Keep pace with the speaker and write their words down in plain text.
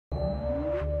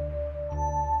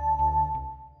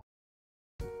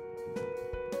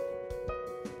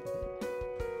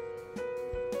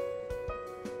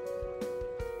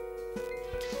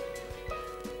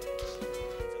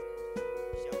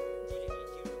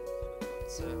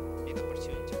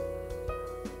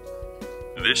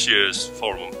This year's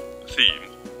forum theme,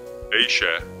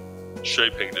 Asia,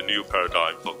 Shaping the New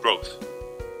Paradigm for Growth,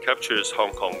 captures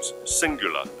Hong Kong's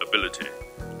singular ability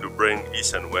to bring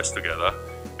East and West together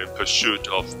in pursuit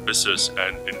of business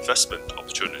and investment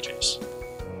opportunities.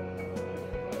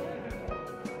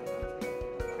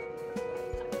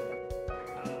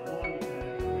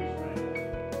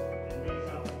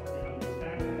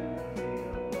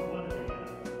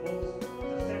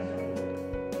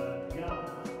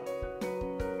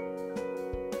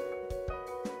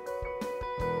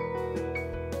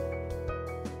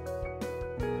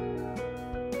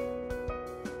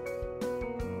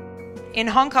 In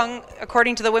Hong Kong,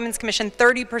 according to the Women's Commission,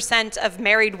 30% of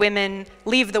married women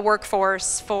leave the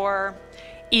workforce for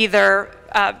either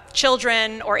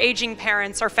children or aging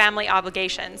parents or family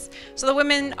obligations. So the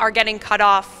women are getting cut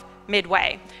off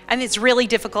midway, and it's really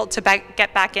difficult to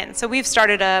get back in. So we've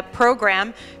started a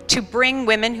program to bring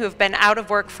women who have been out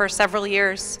of work for several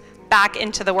years back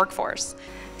into the workforce.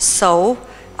 So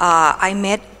I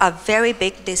made a very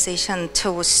big decision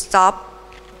to stop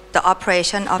the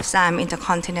operation of Siam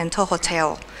Intercontinental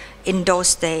Hotel. In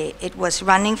those days, it was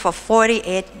running for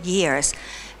 48 years.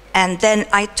 And then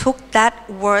I took that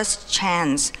worst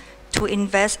chance to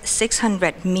invest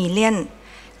 600 million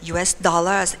US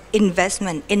dollars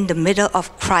investment in the middle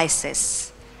of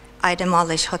crisis. I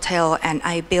demolished hotel and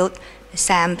I built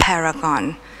Siam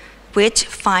Paragon, which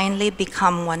finally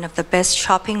became one of the best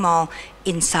shopping malls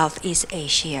in Southeast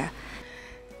Asia.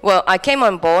 Well, I came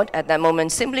on board at that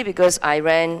moment simply because I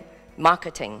ran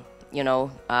marketing,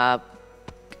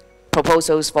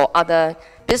 proposals for other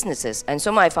businesses. And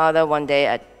so my father one day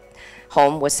at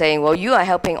home was saying, well, you are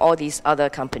helping all these other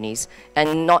companies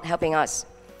and not helping us.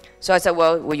 So I said,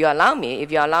 well, will you allow me?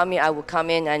 If you allow me, I will come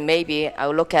in and maybe I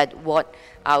will look at what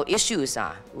our issues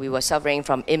are. We were suffering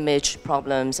from image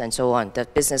problems and so on. The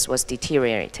business was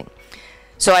deteriorating.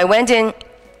 So I went in,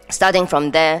 starting from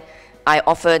there, I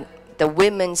offered the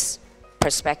women's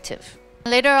perspective.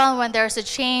 Later on, when there's a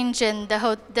change in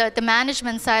the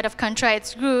management side of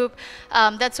Contrites Group,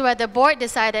 that's where the board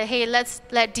decided, hey, let's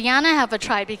let Diana have a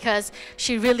try because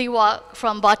she really walked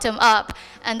from bottom up.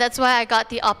 And that's why I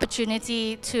got the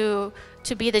opportunity to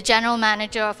be the general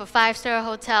manager of a 5-star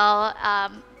hotel.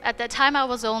 At that time, I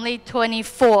was only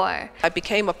 24. I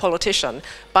became a politician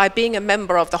by being a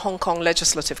member of the Hong Kong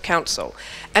Legislative Council.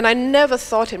 And I never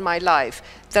thought in my life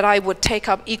that I would take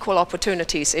up equal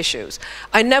opportunities issues.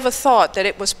 I never thought that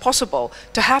it was possible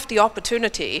to have the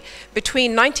opportunity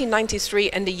between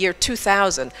 1993 and the year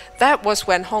 2000. That was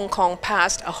when Hong Kong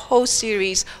passed a whole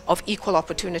series of equal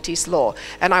opportunities law.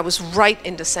 And I was right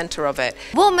in the center of it.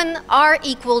 Women are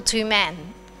equal to men.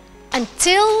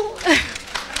 Until...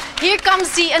 Here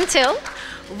comes the until.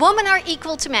 Women are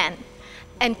equal to men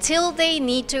until they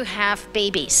need to have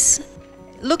babies.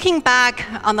 Looking back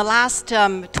on the last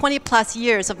 20 plus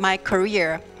years of my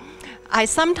career, I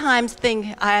sometimes think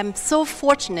I am so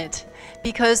fortunate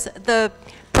because the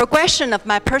progression of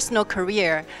my personal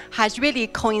career has really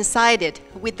coincided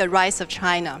with the rise of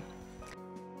China.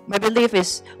 My belief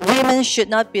is women should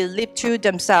not be left to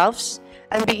themselves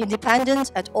and be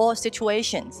independent at all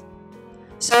situations.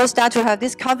 So start to have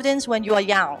this confidence when you are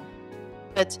young.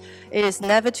 But it is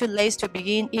never too late to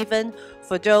begin, even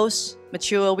for those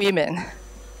mature women.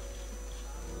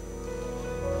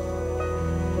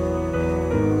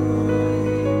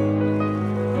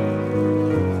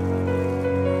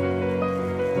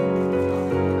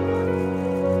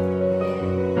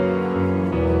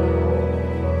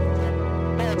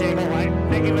 Doing